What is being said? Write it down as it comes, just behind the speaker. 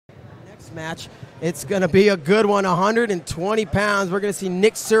this match. It's going to be a good one, 120 pounds. We're going to see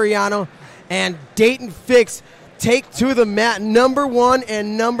Nick Suriano and Daton Fix take to the mat, number 1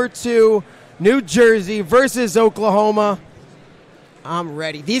 and number 2, New Jersey versus Oklahoma. I'm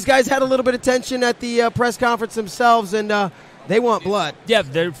ready. These guys had a little bit of tension at the press conference themselves, and they want blood. Yeah,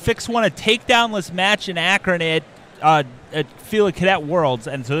 Fix won a takedownless match in Akron at Field Cadet Worlds,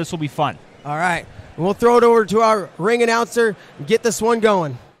 and so this will be fun. All right. We'll throw it over to our ring announcer and get this one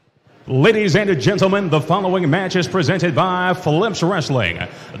going. Ladies and gentlemen, the following match is presented by FloWrestling.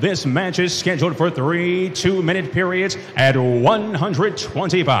 This match is scheduled for 3 2-minute periods at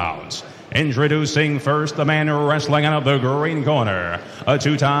 120 pounds. Introducing first the man wrestling out of the green corner, a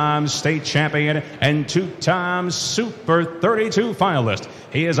 2-time state champion and 2-time Super 32 finalist.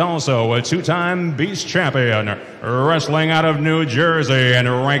 He is also a 2-time Beast champion, wrestling out of New Jersey and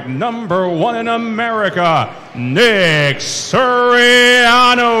ranked number 1 in America, Nick Suriano.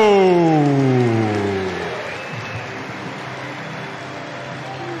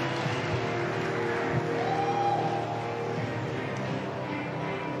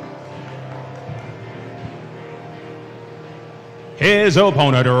 His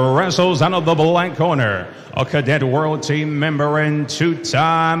opponent wrestles out of the black corner, a Cadet World Team member and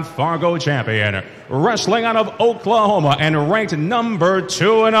 2-time Fargo champion, wrestling out of Oklahoma and ranked number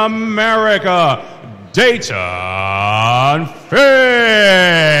 2 in America, Daton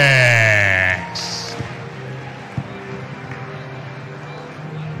Fix.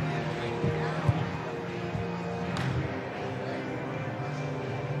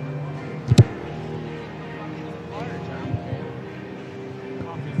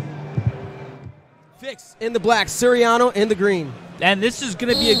 Fix in the black, Suriano in the green. And this is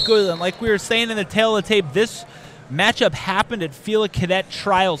going to be a good one. Like we were saying in the tail of the tape, this matchup happened at Field Cadet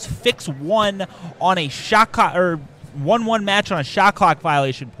Trials. Fix won on a shot clock, or 1-1 match on a shot clock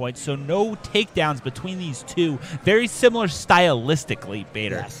violation point, so no takedowns between these two. Very similar stylistically,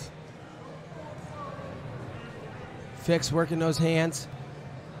 Bader. Yes. Fix working those hands.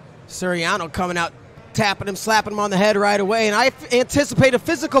 Suriano coming out, tapping him, slapping him on the head right away. And I anticipate a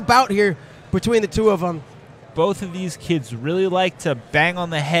physical bout here between the two of them. Both of these kids really like to bang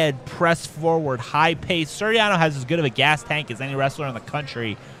on the head, press forward, high pace. Suriano has as good of a gas tank as any wrestler in the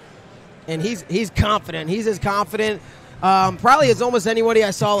country. And he's confident. He's as confident probably as almost anybody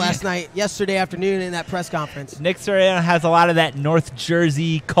I saw yesterday afternoon in that press conference. Nick Suriano has a lot of that North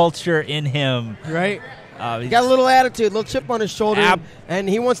Jersey culture in him. Right. He's got a little attitude, a little chip on his shoulder, and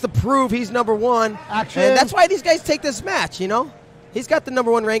he wants to prove he's number 1. Action. And that's why these guys take this match, you know? He's got the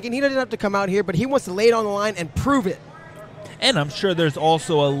number 1 ranking. He doesn't have to come out here, but he wants to lay it on the line and prove it. And I'm sure there's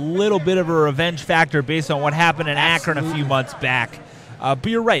also a little bit of a revenge factor based on what happened in Akron a few months back. But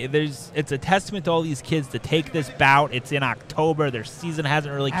you're right. It's a testament to all these kids to take this bout. It's in October. Their season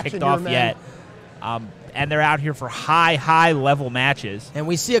hasn't really kicked off yet. And they're out here for high-level matches. And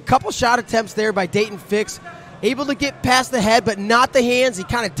we see a couple shot attempts there by Daton Fix. Able to get past the head, but not the hands. He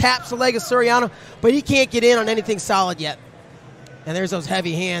kind of taps the leg of Suriano, but he can't get in on anything solid yet. And there's those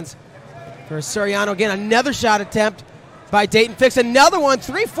heavy hands for Suriano. Again, another shot attempt by Daton Fix. Another one,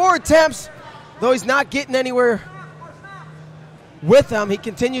 3-4 attempts. Though he's not getting anywhere with them, he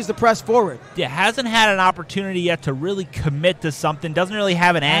continues to press forward. Yeah, hasn't had an opportunity yet to really commit to something. Doesn't really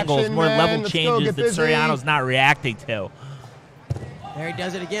have an angle. It's more level changes that Suriano's not reacting to. There he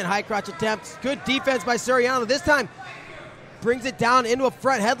does it again. High crotch attempts. Good defense by Suriano. This time brings it down into a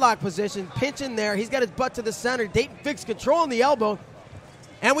front headlock position. Pinching there. He's got his butt to the center. Daton Fix controlling the elbow.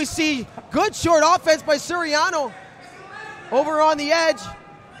 And we see good short offense by Suriano over on the edge.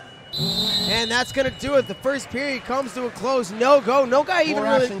 And that's going to do it. The first period comes to a close. No go. No guy even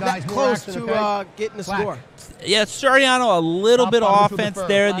really that close to getting the score. Yeah, Suriano, a little bit of offense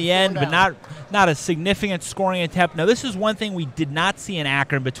there in the end, but not a significant scoring attempt. Now, this is one thing we did not see in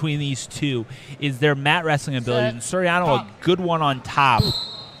Akron between these two, is their mat wrestling ability. And Suriano, a good one on top.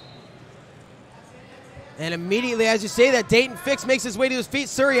 And immediately, as you say that, Daton Fix makes his way to his feet.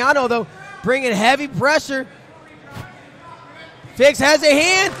 Suriano, though, bringing heavy pressure. Fix has a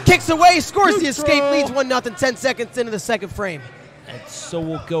hand, kicks away, scores the escape, leads 1-0, 10 seconds into the second frame. And so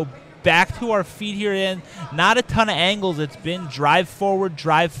we'll go back to our feet here in. Not a ton of angles. It's been drive forward.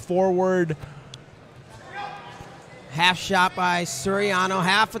 Half shot by Suriano,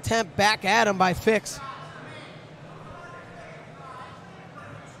 half attempt back at him by Fix.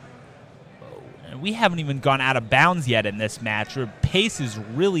 And we haven't even gone out of bounds yet in this match. Our pace is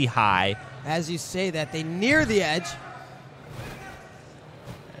really high. As you say that, they near the edge.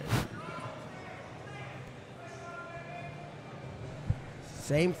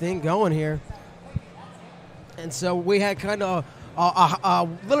 Same thing going here. And so we had kind of a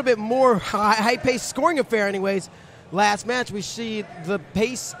little bit more high-paced scoring affair anyways. Last match, we see the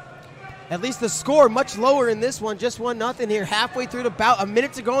pace, at least the score, much lower in this one. Just 1-0 here, halfway through the bout, a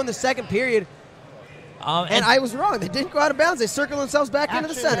minute to go in the second period. And I was wrong. They didn't go out of bounds. They circled themselves back into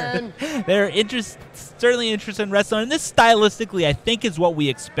the center. They're certainly interested in wrestling. And this stylistically, I think, is what we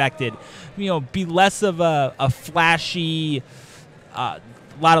expected. Be less of a flashy,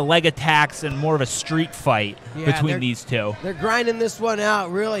 lot of leg attacks and more of a street fight between these two. They're grinding this one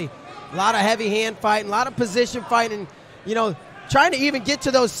out, really. A lot of heavy hand fighting, a lot of position fighting, trying to even get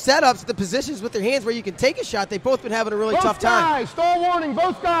to those setups, the positions with their hands where you can take a shot. They've both been having a really tough time. Both guys, stall warning,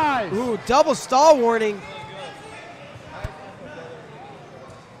 both guys. Ooh, double stall warning.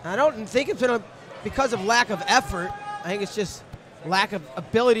 I don't think it's been because of lack of effort. I think it's just lack of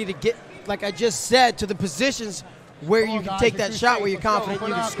ability to get, like I just said, to the positions where you can take that shot where you're confident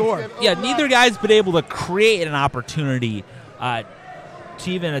you can score. Yeah, neither guy's been able to create an opportunity to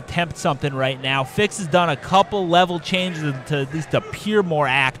even attempt something right now. Fix has done a couple level changes to at least appear more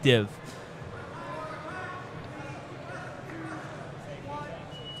active.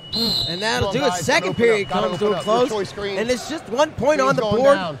 And that'll do it. Second period comes to a close. And it's just 1 point on the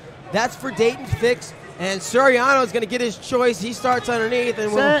board. That's for Daton Fix. And Suriano is going to get his choice. He starts underneath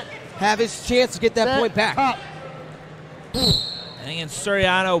and will have his chance to get that point back. And again,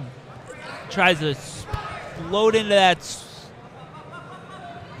 Suriano tries to float into that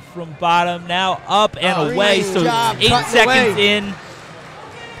from bottom, now up and away, so 8 seconds in.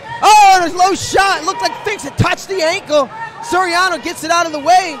 Oh, and a low shot. It looked like Fix had touched the ankle. Suriano gets it out of the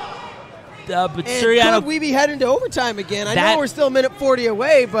way. But and Suriano, could we be heading to overtime again? I know we're still a minute 40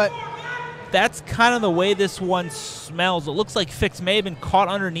 away, but that's kind of the way this one smells. It looks like Fix may have been caught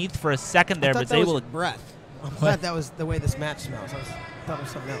underneath for a second there, but is able to breath. I thought that was the way this match smells. I thought it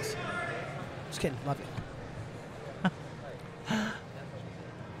was something else. Just kidding. Love you.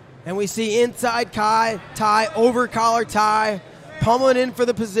 And we see inside tie, over collar tie, pummeling in for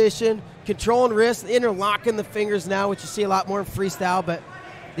the position, controlling wrist, interlocking the fingers now, which you see a lot more in freestyle, but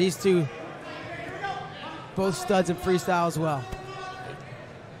these two, both studs in freestyle as well.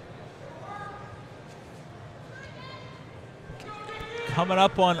 Coming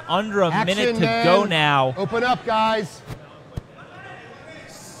up on under a minute to go now. Open up, guys.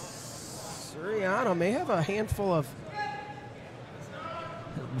 Suriano may have a handful of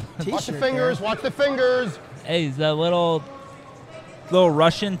Watch the fingers, watch the fingers. Hey, he's a little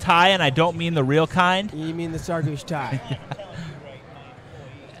Russian tie, and I don't mean the real kind. You mean the Sargouche tie.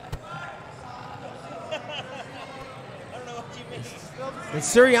 And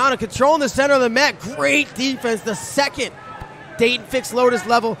Suriano controlling the center of the mat. Great defense. The second Daton Fix lowered his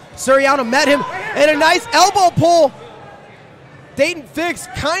level. Suriano met him, and a nice elbow pull. Daton Fix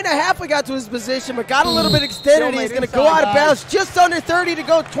kind of halfway got to his position, but got a little bit extended. He's going to go out of bounds. Just under 30 to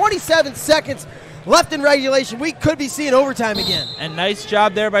go. 27 seconds left in regulation. We could be seeing overtime again. And nice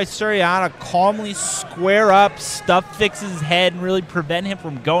job there by Suriano. Calmly square up, stuff Fix's head, and really prevent him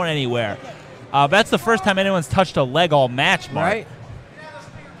from going anywhere. That's the first time anyone's touched a leg all match, Mark. Right.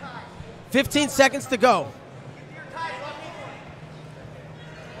 15 seconds to go.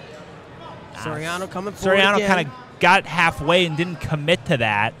 Suriano coming forward again. Suriano kind of got halfway and didn't commit to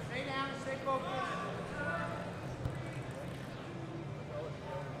that.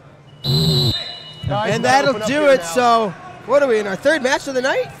 And that'll do it. So, what are we in our third match of the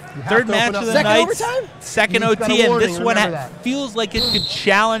night? Third match of the second night. Overtime? Second OT, and this one feels like it could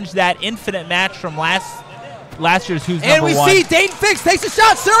challenge that infinite match from last year's Who's Number One. And we see Daton Fix takes a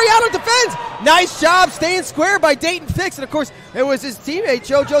shot. Suriano defends. Nice job staying square by Daton Fix. And, of course, it was his teammate,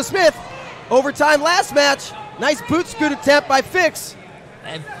 Joe Smith. Overtime last match. Nice boot scoot attempt by Fix.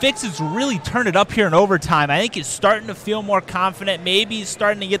 And Fix has really turned it up here in overtime. I think he's starting to feel more confident. Maybe he's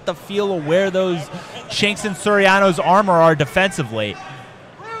starting to get the feel of where those chinks in Suriano's armor are defensively.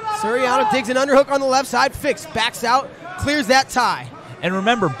 Suriano digs an underhook on the left side. Fix backs out, clears that tie. And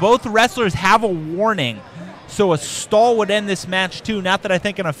remember, both wrestlers have a warning. So a stall would end this match too. Not that I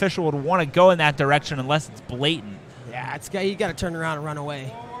think an official would want to go in that direction unless it's blatant. Yeah, you got to turn around and run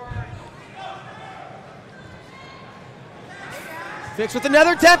away. Fix with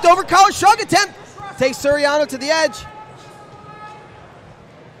another attempt, over collar shrug attempt. Takes Suriano to the edge.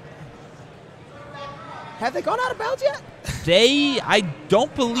 Have they gone out of bounds yet? I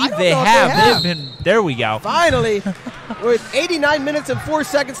don't believe they have. They've been, there we go. Finally, with 89 minutes and 4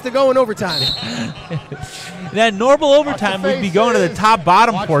 seconds to go in overtime. That normal overtime would be going to the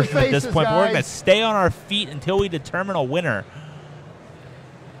top-bottom portion at this point, but we're going to stay on our feet until we determine a winner.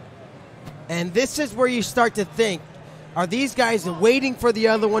 And this is where you start to think, are these guys waiting for the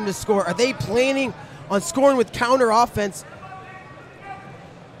other one to score? Are they planning on scoring with counter offense?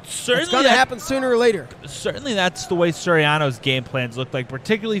 Certainly it's going to happen sooner or later. Certainly that's the way Suriano's game plans look like.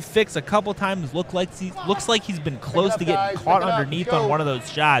 Particularly Fix a couple times looks like he's been close to getting caught underneath on one of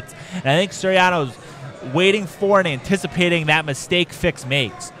those shots. And I think Suriano's waiting for and anticipating that mistake Fix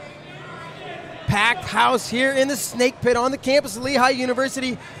makes. Packed house here in the Snake Pit on the campus of Lehigh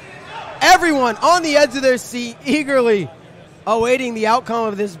University. Everyone on the edge of their seat, eagerly awaiting the outcome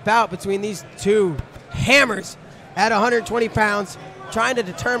of this bout between these two hammers at 120 pounds, trying to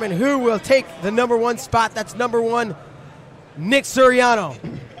determine who will take the #1 spot. That's #1, Nick Suriano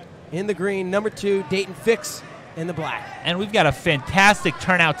in the green, #2, Daton Fix in the black. And we've got a fantastic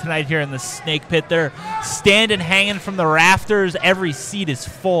turnout tonight here in the Snake Pit. They're standing, hanging from the rafters. Every seat is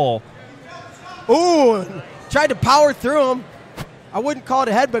full. Ooh, tried to power through him. I wouldn't call it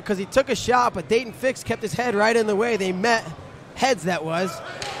a headbutt because he took a shot, but Daton Fix kept his head right in the way. They met heads, that was.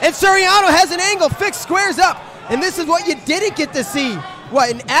 And Suriano has an angle. Fix squares up. And this is what you didn't get to see.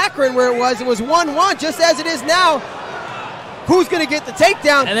 What, in Akron where it was 1-1, just as it is now. Who's going to get the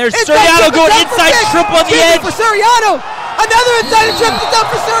takedown? And there's Suriano going inside triple on the edge. For Suriano. Another inside triple done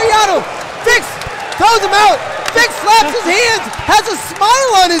for Suriano. Fix throws him out. Fix slaps his hands, has a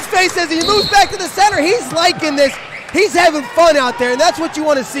smile on his face as he moves back to the center. He's liking this. He's having fun out there, and that's what you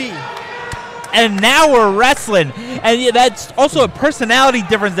want to see. And now we're wrestling. And yeah, that's also a personality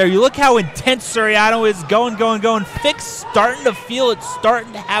difference there. You look how intense Suriano is, going. Fix starting to feel it,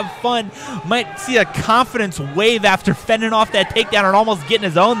 starting to have fun. Might see a confidence wave after fending off that takedown and almost getting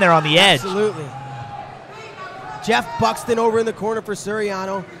his own there on the edge. Absolutely. Jeff Buxton over in the corner for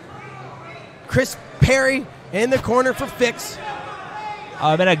Suriano. Chris Perry in the corner for Fix.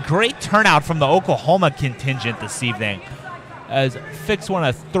 And a great turnout from the Oklahoma contingent this evening, as Fix one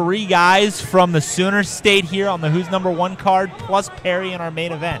of 3 guys from the Sooners stayed here on the Who's #1 card, plus Perry in our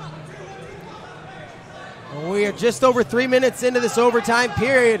main event. We are just over 3 minutes into this overtime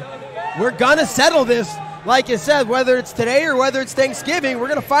period. We're going to settle this. Like you said, whether it's today or whether it's Thanksgiving, we're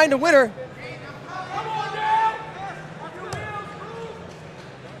going to find a winner.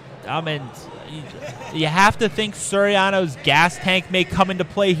 And you have to think Suriano's gas tank may come into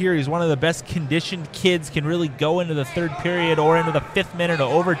play here. He's one of the best conditioned kids, can really go into the 3rd period or into the 5th minute of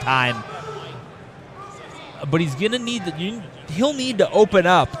overtime. But he's going to need he'll need to open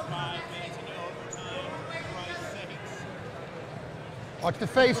up. Watch the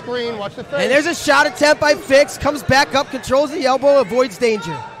face, Green. Watch the face. And there's a shot attempt by Fix. Comes back up, controls the elbow, avoids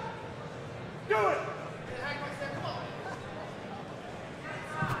danger.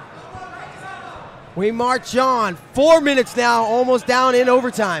 We march on. 4 minutes now, almost down in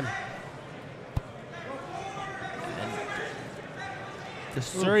overtime. The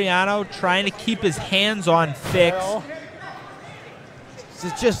Suriano trying to keep his hands on Fix.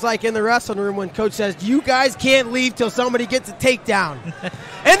 This is just like in the wrestling room when coach says, you guys can't leave till somebody gets a takedown.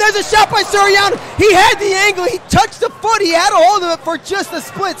 And there's a shot by Suriano. He had the angle. He touched the foot. He had a hold of it for just a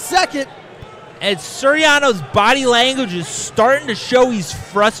split second. And Suriano's body language is starting to show he's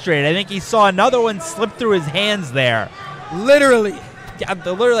frustrated. I think he saw another one slip through his hands there. Literally. Yeah,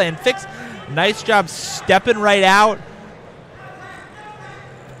 literally. And Fix, nice job stepping right out.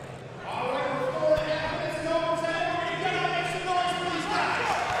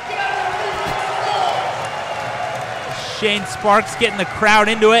 Shane Sparks getting the crowd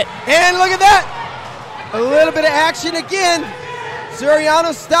into it. And look at that. A little bit of action again.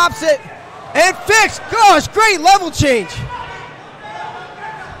 Suriano stops it. And Fix, gosh, great level change.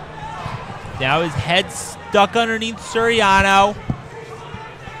 Now his head's stuck underneath Suriano.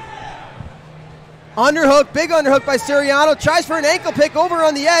 Underhook, big underhook by Suriano. Tries for an ankle pick over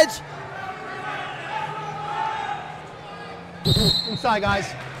on the edge. Inside,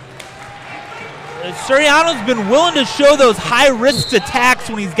 guys. Suriano's been willing to show those high-risk attacks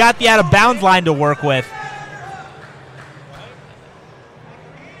when he's got the out-of-bounds line to work with.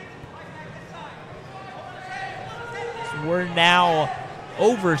 We're now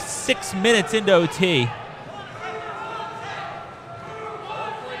over 6 minutes into OT.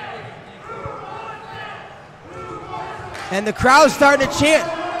 And the crowd's starting to chant,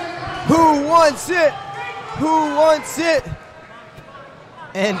 who wants it? Who wants it?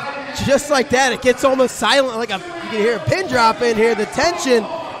 And just like that, it gets almost silent. You can hear a pin drop in here. The tension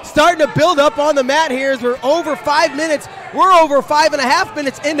starting to build up on the mat here as we're over 5 minutes. We're over 5.5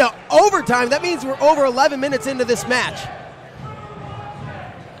 minutes into overtime. That means we're over 11 minutes into this match.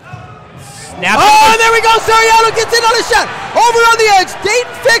 Oh, there we go. Suriano gets in on a shot. Over on the edge. Daton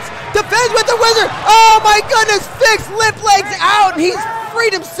Fix defends with the wizard. Oh, my goodness. Fix lip legs out. And he's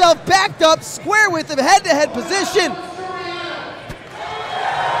freed himself, backed up, square with him, head-to-head position.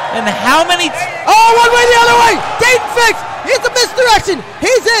 And how many... Oh, one way, the other way. Daton Fix. It's a misdirection.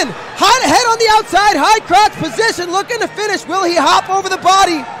 He's in. Hot ahead on the outside, high crotch position, looking to finish. Will he hop over the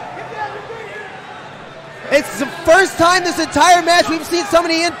body? It's the first time this entire match we've seen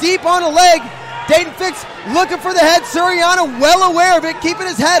somebody in deep on a leg. Daton Fix looking for the head. Suriano well aware of it, keeping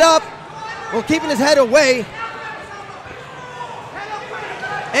his head up. Well, keeping his head away.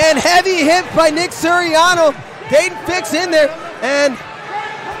 And heavy hit by Nick Suriano. Daton Fix in there. And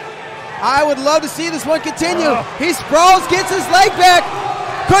I would love to see this one continue. He sprawls, gets his leg back.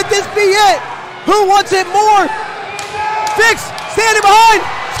 Could this be it? Who wants it more? Fix standing behind.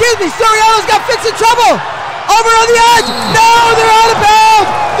 Excuse me, Suriano's got Fix in trouble. Over on the edge. No, they're out of bounds.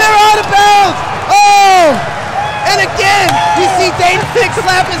 They're out of bounds. Oh. And again, you see Daton Fix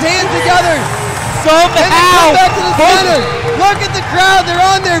slap his hands together. Somehow. And back to the center. Look at the crowd. They're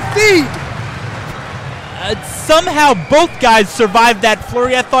on their feet. Somehow both guys survived that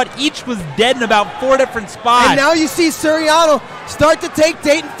flurry. I thought each was dead in about 4 different spots. And now you see Suriano start to take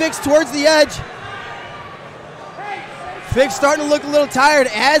Daton Fix towards the edge. Fix starting to look a little tired,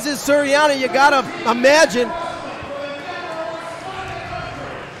 as is Suriano, you gotta imagine.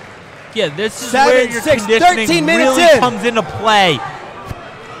 Yeah, this is where your 6, conditioning really comes into play.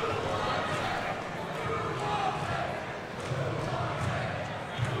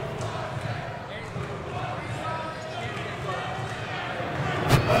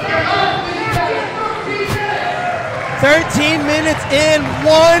 Minutes in,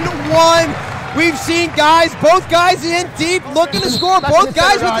 1-1. We've seen both guys in deep, looking to score. Both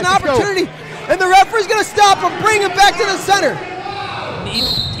guys with an opportunity. And the referee's going to stop him, bring him back to the center.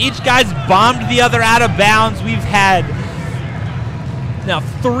 Each guy's bombed the other out of bounds. We've had now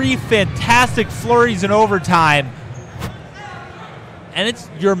 3 fantastic flurries in overtime. And it's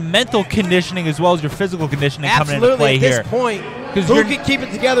your mental conditioning as well as your physical conditioning coming into play here. At this point, who can keep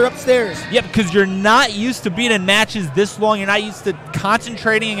it together upstairs? Yep, because you're not used to being in matches this long. You're not used to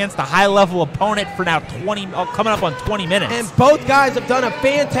concentrating against a high-level opponent for now coming up on 20 minutes. And both guys have done a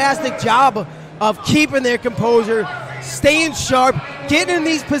fantastic job of keeping their composure, staying sharp, getting in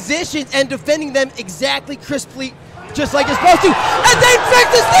these positions, and defending them exactly crisply, just like you're supposed to. And they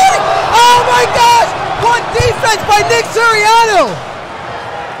fixed the standing! Oh my gosh! What defense by Nick Suriano!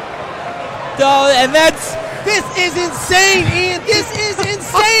 And that's... This is insane, Ian. This is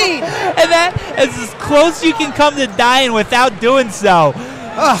insane. And that is as close you can come to dying without doing so.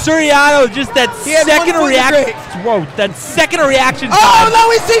 Suriano, just that second reaction. Whoa, that second reaction. Oh, no,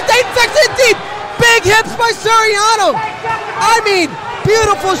 we see Daton Fix in deep. Big hips by Suriano. I mean,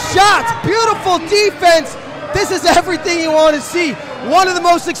 beautiful shots, beautiful defense. This is everything you want to see. One of the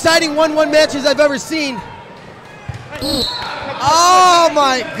most exciting 1-1 matches I've ever seen. Oh,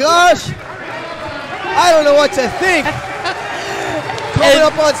 my gosh. I don't know what to think. Coming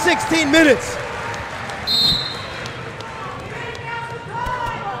up on 16 minutes.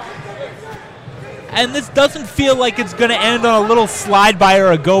 And this doesn't feel like it's going to end on a little slide by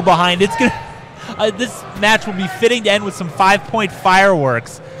or a go behind. It's going to. This match will be fitting to end with some 5-point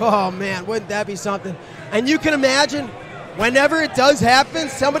fireworks. Oh man, wouldn't that be something? And you can imagine, whenever it does happen,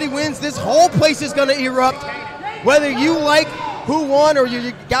 somebody wins. This whole place is going to erupt. Whether you like who won or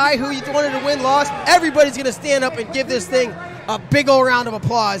your guy who you wanted to win lost, everybody's going to stand up and give this thing a big old round of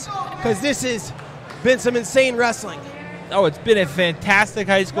applause, because this has been some insane wrestling. Oh, it's been a fantastic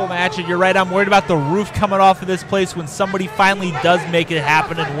high school match, and you're right, I'm worried about the roof coming off of this place when somebody finally does make it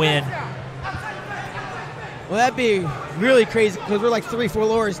happen and win. Well, that'd be really crazy, because we're like 3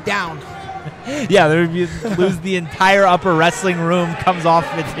 floors down. Yeah, you lose the entire upper wrestling room, comes off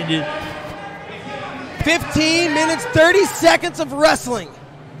of it. 15 minutes, 30 seconds of wrestling.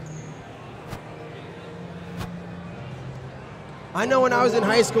 I know when I was in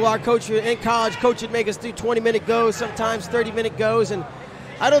high school, our coach in college, coach would make us do 20-minute goes, sometimes 30-minute goes, and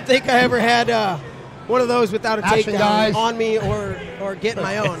I don't think I ever had one of those without a takedown on me or getting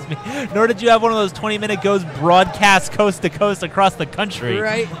my own. Nor did you have one of those 20-minute goes broadcast coast to coast across the country.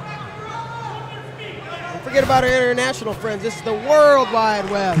 Right. Don't forget about our international friends. This is the World Wide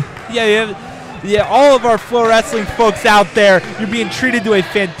Web. Yeah, all of our FloWrestling folks out there, you're being treated to a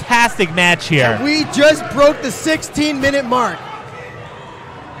fantastic match here. And we just broke the 16-minute mark.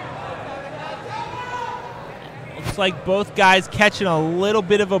 Looks like both guys catching a little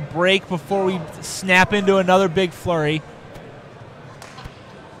bit of a break before we snap into another big flurry.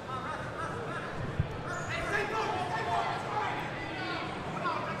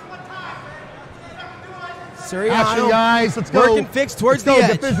 Suriano, action, guys. Let's go. Working Fix towards the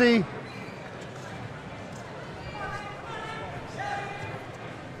edge. Get busy.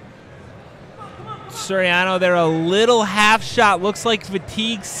 Suriano, they're a little half shot. Looks like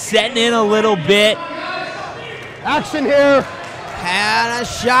fatigue setting in a little bit. Action here. And a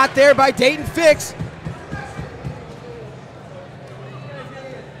shot there by Daton Fix.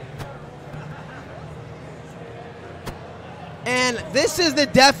 And this is the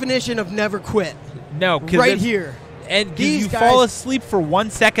definition of never quit. No, right here. And you fall asleep for 1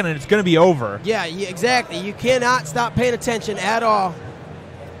 second and it's going to be over. Yeah, exactly. You cannot stop paying attention at all.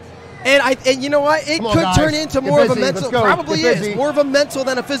 And you know what? It could turn into more of a mental. Probably is more of a mental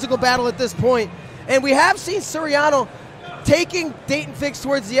than a physical battle at this point. And we have seen Suriano taking Daton Fix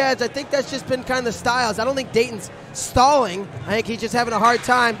towards the edge. I think that's just been kind of the styles. I don't think Daton's stalling. I think he's just having a hard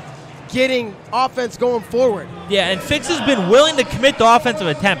time getting offense going forward. Yeah, and Fix has been willing to commit to offensive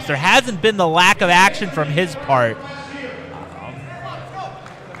attempts. There hasn't been the lack of action from his part.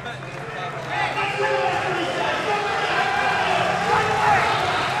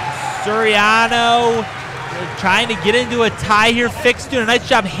 Suriano trying to get into a tie here. Fix doing a nice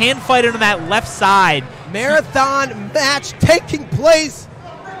job hand fighting on that left side. Marathon match taking place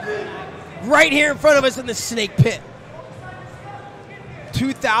right here in front of us in the Snake Pit.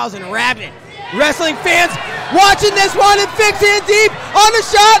 2,000 rabid wrestling fans watching this one, and Fix in deep on the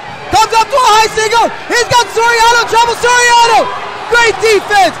shot. Comes up to a high single. He's got Suriano in trouble. Suriano! Great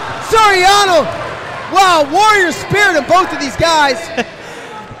defense. Suriano. Wow, warrior spirit in both of these guys.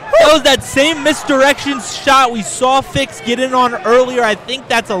 That was that same misdirection shot we saw Fix get in on earlier. I think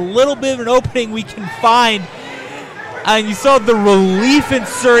that's a little bit of an opening we can find. And you saw the relief in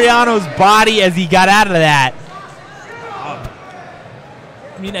Suriano's body as he got out of that.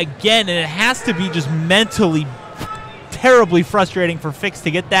 I mean, again, and it has to be just mentally terribly frustrating for Fix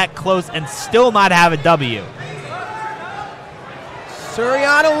to get that close and still not have a W.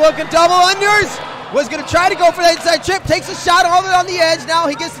 Suriano looking double unders. Was going to try to go for that inside trip. Takes a shot all the way on the edge. Now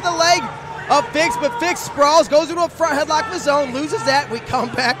he gets to the leg of Fix, but Fix sprawls, goes into a front headlock of his own, loses that. We come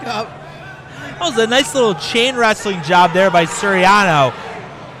back up. That was a nice little chain wrestling job there by Suriano,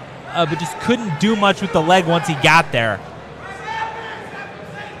 but just couldn't do much with the leg once he got there.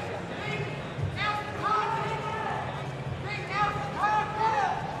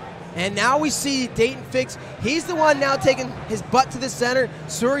 And now we see Daton Fix. He's the one now taking his butt to the center.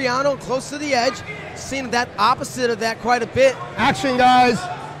 Suriano close to the edge. Seen that opposite of that quite a bit. Action, guys.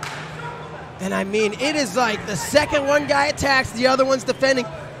 And I mean, it is like the second one guy attacks, the other one's defending.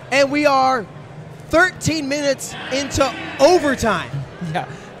 And we are 13 minutes into overtime. Yeah,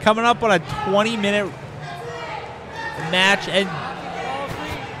 coming up on a 20-minute match. And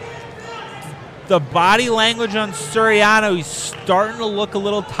the body language on Suriano, he's starting to look a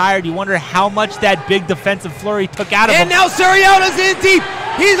little tired. You wonder how much that big defensive flurry took out of him. And now Suriano's in deep.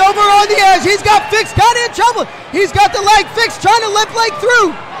 He's over on the edge. He's got Fix kind of in trouble. He's got the leg. Fix trying to limp leg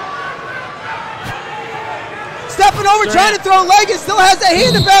through. Stepping over, trying to throw a leg, and still has that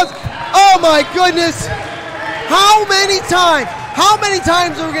hand in bounds. Oh my goodness. How many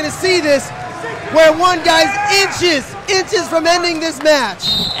times are we going to see this where one guy's inches from ending this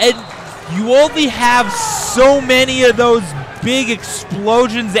match? And you only have so many of those big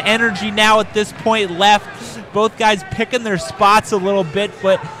explosions of energy now at this point left. Both guys picking their spots a little bit,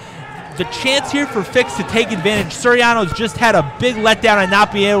 but the chance here for Fix to take advantage. Suriano's just had a big letdown and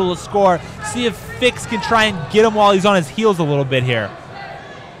not being able to score. See if Fix can try and get him while he's on his heels a little bit here.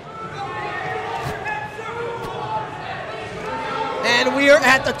 And we are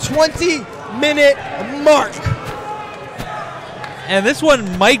at the 20-minute mark. And this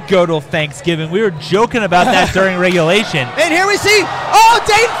one might go till Thanksgiving. We were joking about that during regulation. And here we see,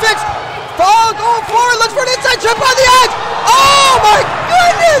 Daton Fix going forward, looks for an inside trip on the edge. Oh my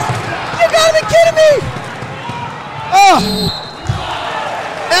goodness! You gotta be kidding me! Oh.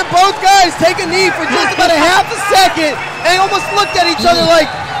 And both guys take a knee for just about a half a second and almost looked at each other like,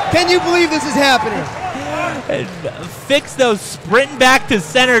 can you believe this is happening? And Fix, though, sprinting back to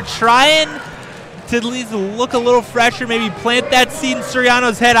center, trying to at least look a little fresher, maybe plant that seed in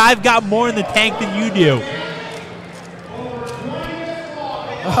Suriano's head. I've got more in the tank than you do.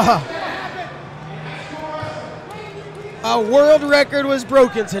 A world record was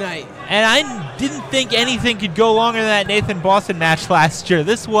broken tonight. And I didn't think anything could go longer than that Nathan Boston match last year.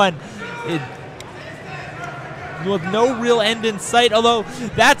 This one, with no real end in sight, although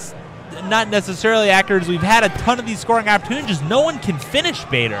that's not necessarily accurate, as we've had a ton of these scoring opportunities. No one can finish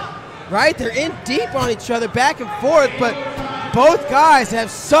Bader. Right? They're in deep on each other, back and forth, but both guys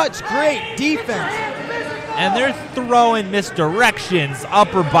have such great defense. And they're throwing misdirections,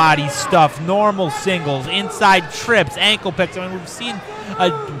 upper body stuff, normal singles, inside trips, ankle picks. I mean, we've seen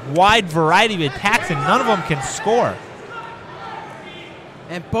a wide variety of attacks, and none of them can score.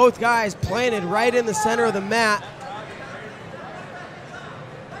 And both guys planted right in the center of the mat.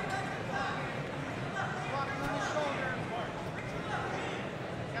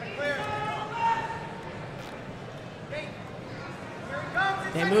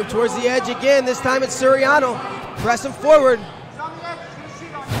 They move towards the edge again. This time it's Suriano pressing forward.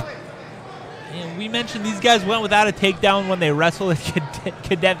 And we mentioned these guys went without a takedown when they wrestled at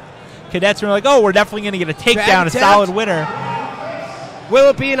cadets. And we're like, oh, we're definitely going to get a takedown, a solid winner. Will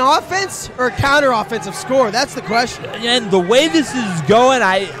it be an offense or a counter-offensive score? That's the question. And the way this is going,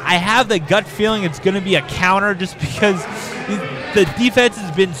 I have the gut feeling it's going to be a counter just because the defense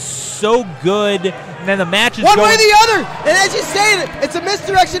has been so good. And then the match is one way or the other. And as you say, it's a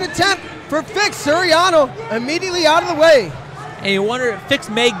misdirection attempt for Fix. Suriano immediately out of the way. And you wonder if Fix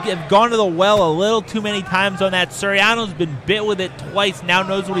may have gone to the well a little too many times on that. Suriano's been bit with it twice, now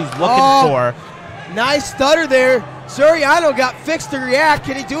knows what he's looking for. Nice stutter there. Suriano got Fix to react.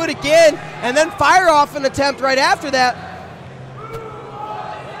 Can he do it again? And then fire off an attempt right after that.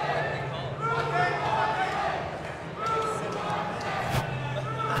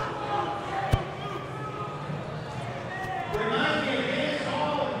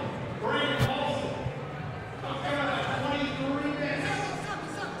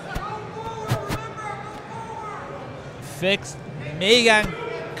 Fix. Megan,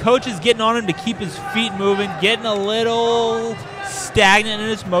 coach is getting on him to keep his feet moving, getting a little stagnant in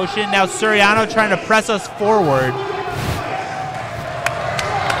his motion. Now Suriano trying to press us forward.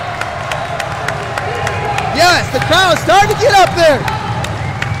 Yes, the crowd is starting to get up there.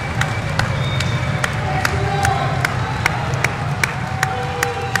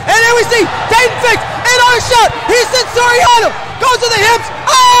 And then we see Daton Fix in on a shot. He sends Suriano, goes to the hips.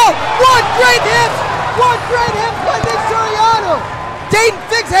 Oh, one great hip. One great hip by Nick Suriano. Daton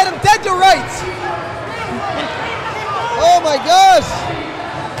Fix had him dead to rights. Oh my gosh.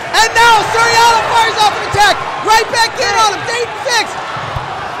 And now Suriano fires off an attack. Right back in on him. Daton Fix.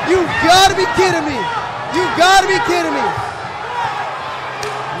 You gotta be kidding me. You gotta be kidding me.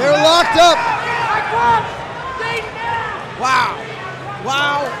 They're locked up. Wow.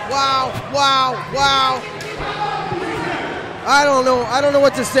 Wow, wow, wow, wow. I don't know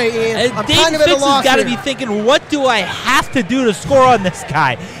what to say, Ian. I'm kind of at a loss. Daton Fix has got to be thinking, what do I have to do to score on this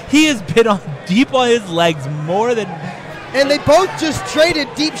guy? He has been on deep on his legs more than... And they both just traded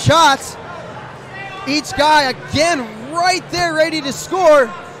deep shots. Each guy, again, right there ready to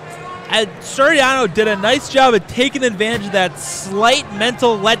score. And Suriano did a nice job of taking advantage of that slight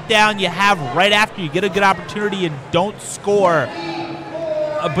mental letdown you have right after you get a good opportunity and don't score.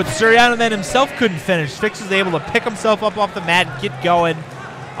 But Suriano then himself couldn't finish. Fix was able to pick himself up off the mat and get going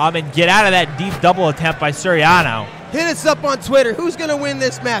and get out of that deep double attempt by Suriano. Hit us up on Twitter. Who's going to win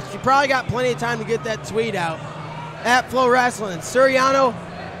this match? You probably got plenty of time to get that tweet out. At FloWrestling, Suriano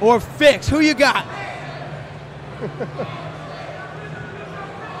or Fix? Who you got?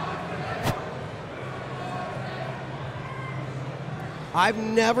 I've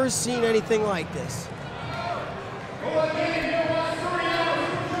never seen anything like this.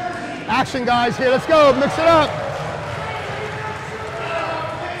 Action, guys, here. Let's go. Mix it up.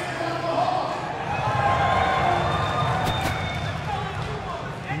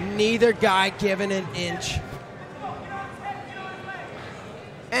 Neither guy given an inch.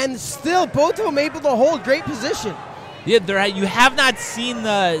 And still, both of them able to hold great position. Yeah, you have not seen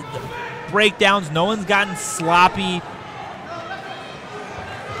the breakdowns. No one's gotten sloppy.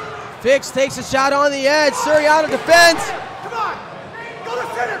 Fix takes a shot on the edge. Suriano defends. Come on. Go to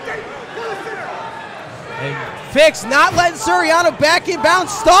center. Go to center. And Fix not letting Suriano back in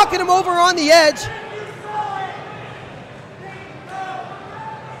bounds, stalking him over on the edge.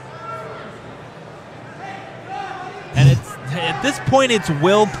 And at this point, it's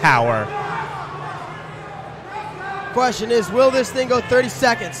willpower. Question is, will this thing go 30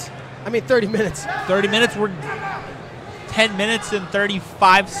 seconds? I mean, 30 minutes. 30 minutes, we're 10 minutes and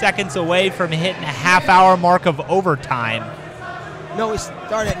 35 seconds away from hitting a half-hour mark of overtime. No, we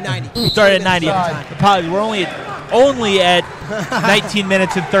started at 90. We started at 90. Probably, we're only at 19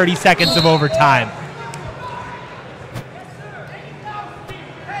 minutes and 30 seconds of overtime.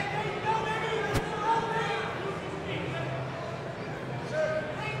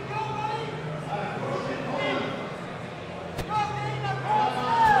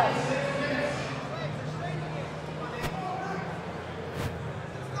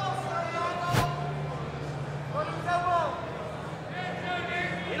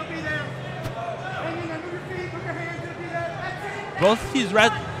 Both of these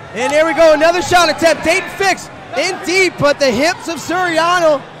and there we go, another shot attempt. Daton Fix in deep, but the hips of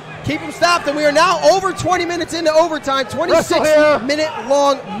Suriano keep him stopped, and we are now over 20 minutes into overtime. 26-minute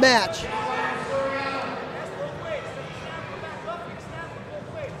long match.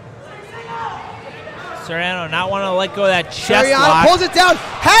 Suriano not want to let go of that chest Suriano lock. pulls it down,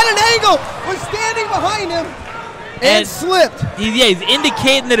 had an angle, was standing behind him. And slipped. He's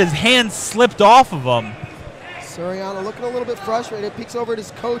indicating that his hand slipped off of him. Suriano looking a little bit frustrated, peeks over at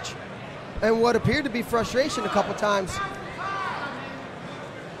his coach and what appeared to be frustration a couple times.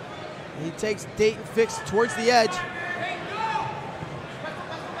 He takes Daton Fix towards the edge.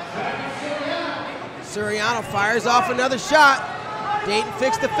 Suriano fires off another shot. Daton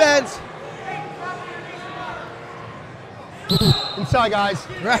Fix defends. Inside, guys.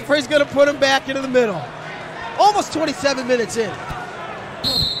 Referee's gonna put him back into the middle. Almost 27 minutes in.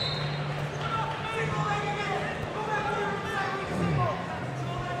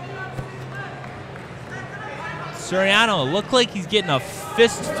 Suriano looked like he's getting a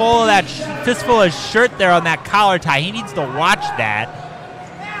fistful of shirt there on that collar tie. He needs to watch that.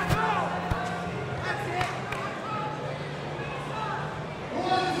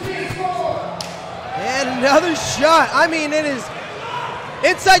 And another shot. I mean, it is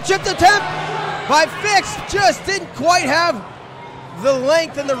inside chip attempt by Fix. Just didn't quite have the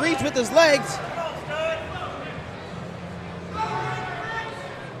length and the reach with his legs.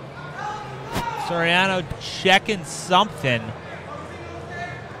 Suriano checking something.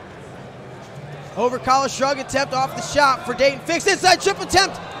 Over collar shrug attempt off the shot for Daton Fix. Inside chip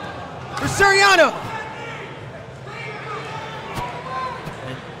attempt for Suriano.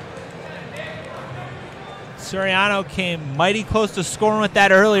 Suriano came mighty close to scoring with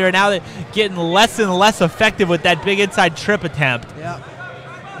that earlier. Now they're getting less and less effective with that big inside trip attempt. Yeah.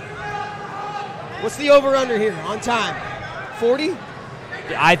 What's the over-under here on time? 40?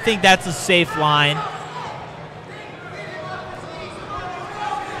 I think that's a safe line.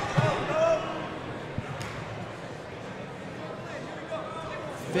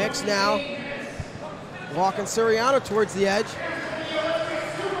 Fix now walking Suriano towards the edge.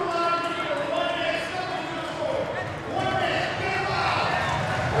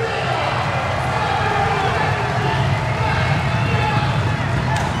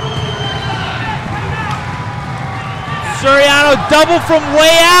 Suriano double from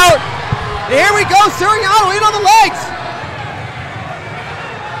way out. Here we go, Suriano in on the legs.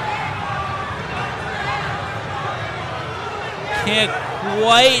 Can't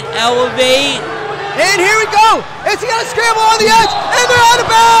quite elevate. And here we go. Is he gonna scramble on the edge? And they're out of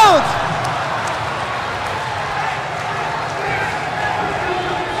bounds.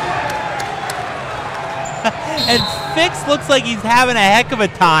 And Fix looks like he's having a heck of a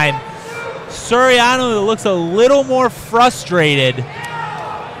time. Suriano looks a little more frustrated.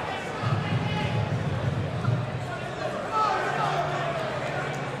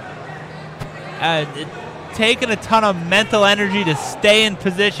 Taking a ton of mental energy to stay in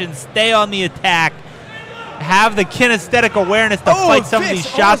position, stay on the attack, have the kinesthetic awareness to fight some of these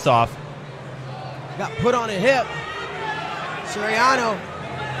shots off. Got put on a hip. Suriano.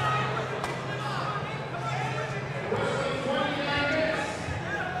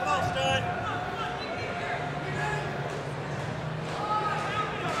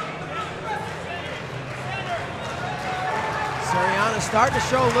 Suriano starting to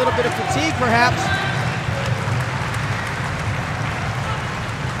show a little bit of fatigue, perhaps.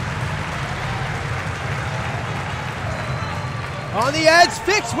 On the edge,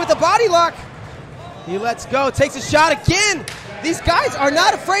 Fix with a body lock. He lets go, takes a shot again. These guys are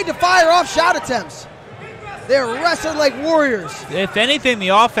not afraid to fire off shot attempts. They're wrestling like warriors. If anything, the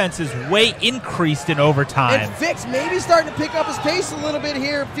offense is way increased in overtime. And Fix maybe starting to pick up his pace a little bit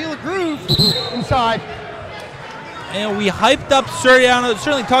here, feel a groove. Inside. And we hyped up Suriano,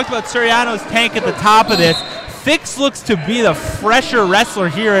 certainly talked about Suriano's tank at the top of this. Fix looks to be the fresher wrestler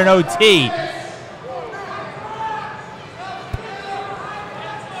here in OT.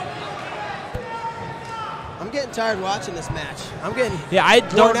 I'm getting tired watching this match. I'm getting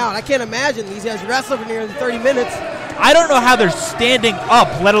worn out. I can't imagine these guys wrestle for nearly 30 minutes. I don't know how they're standing up,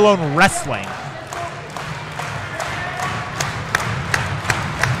 let alone wrestling.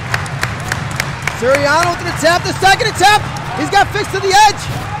 Suriano with an attempt, the second attempt. He's got Fix to the edge.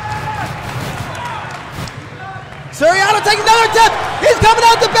 Suriano taking another attempt. He's coming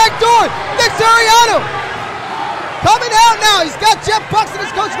out the back door. Nick Suriano coming out now. He's got Jeff Buxton, his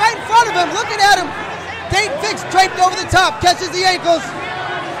coach, right in front of him, looking at him. Daton Fix draped over the top, catches the ankles.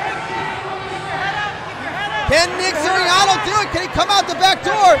 Can Nick Suriano do it? Can he come out the back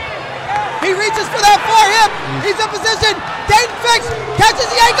door? He reaches for that far hip. He's in position. Daton Fix catches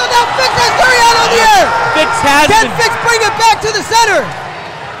the ankle. Now Fix has Suriano in the air. Fix has Can Fix bring it back to the center?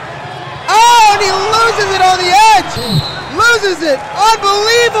 Oh, and he loses it on the edge. Loses it.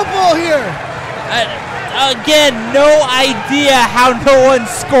 Unbelievable here. Again, no idea how no one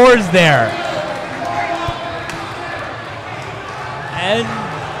scores there. And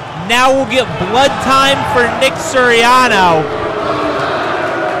Now we'll get blood time for Nick Suriano,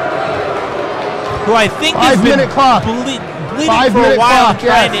 who I think has been bleeding for a while,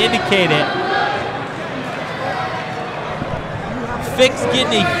 trying to indicate it. Fix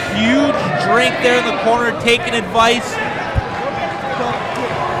getting a huge drink there in the corner, taking advice.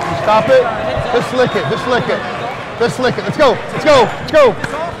 Stop it. Just lick it. Just lick it. Just lick it. Let's go. Let's go. Let's go.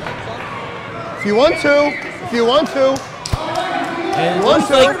 If you want to. If you want to. And it looks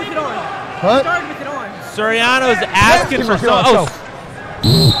like Suriano's asking for some.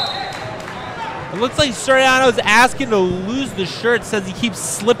 It looks like Suriano's asking to lose the shirt. Says he keeps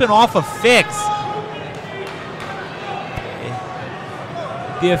slipping off of Fix.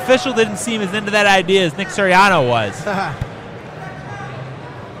 The official didn't seem as into that idea as Nick Suriano was.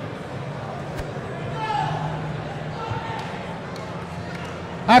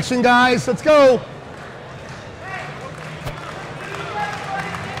 Action, guys. Let's go.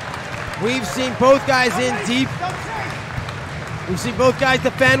 We've seen both guys in deep. We've seen both guys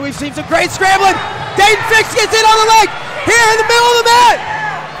defend. We've seen some great scrambling. Daton Fix gets in on the leg. Here in the middle of the mat.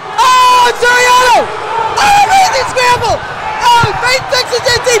 Oh, and Suriano. Oh, amazing scramble. Oh, Daton Fix is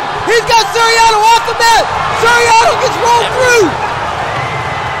in deep. He's got Suriano off the mat. Suriano gets rolled through.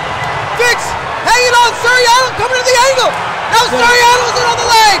 Fix hanging on. Suriano coming to the angle. Now Suriano's in on the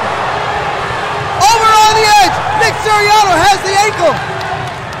leg. Over on the edge. Nick Suriano has the ankle.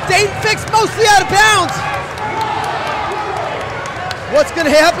 Daton Fix mostly out of bounds. What's going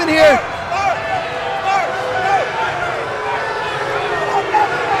to happen here?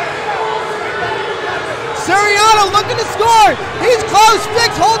 Suriano looking to score. He's close.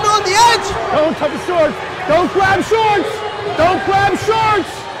 Fix holding on the edge. Don't touch the shorts. Don't grab shorts. Don't grab shorts.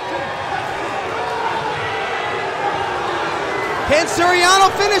 Can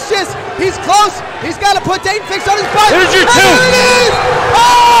Suriano finish this? He's close. He's got to put Daton Fix on his butt. There's your two. There it is.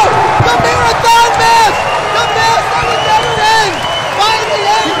 Oh, the marathon mask. The mask that would never end. Finally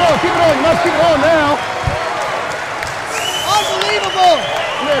ends. Keep it on. Keep it on. You must keep it on now. Unbelievable.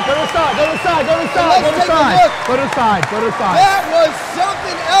 Yeah, go to the side. Go to the side. Go to the side. Go to the side. Go to the side. Go to the side. That was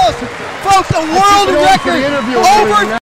something else. Folks, a world record over